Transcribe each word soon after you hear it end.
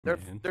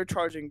They're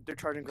charging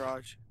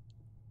garage.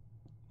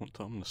 Well,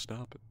 tell them to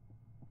stop it.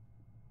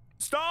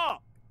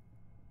 Stop!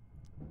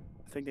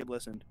 I think they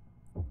listened.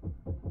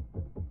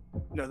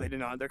 No, they did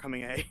not. They're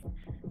coming A.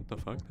 What the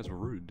fuck? That's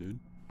rude, dude.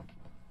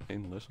 They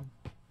didn't listen.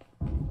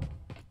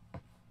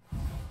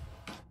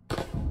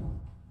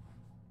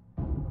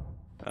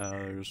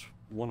 There's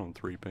one on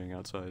 3 ping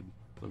outside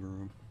living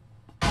room.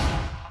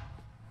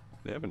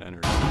 They haven't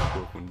entered the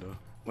broke window.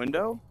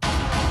 Window?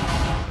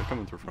 They're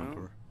coming through front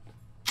door.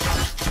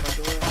 Front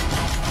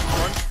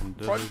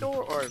door? Front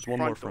door or There's one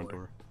more front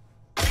door.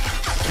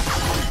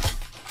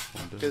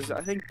 Because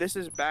I think this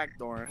is back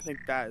door. I think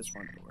that is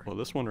front door. Well,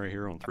 this one right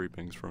here on 3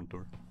 ping's front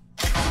door.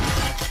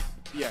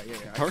 Yeah.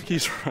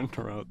 Tarky's front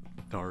door out.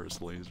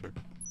 Doris laser.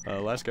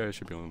 Last guy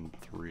should be on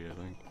 3, I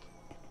think.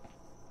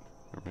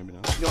 Or maybe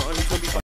not. No, he's gonna be